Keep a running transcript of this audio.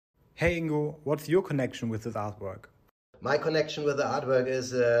Hey Ingo, what's your connection with this artwork? My connection with the artwork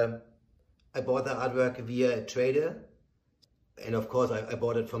is I bought the artwork via a trader, and of course I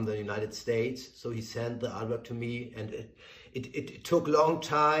bought it from the United States. So he sent the artwork to me, and it took a long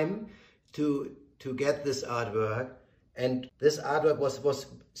time to get this artwork. And this artwork was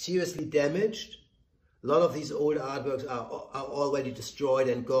seriously damaged. A lot of these old artworks are already destroyed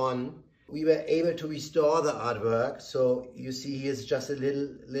and gone. We were able to restore the artwork. So you see here's just a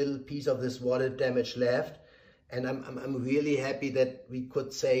little piece of this water damage left. And I'm really happy that we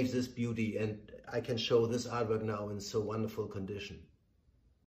could save this beauty, and I can show this artwork now in so wonderful condition.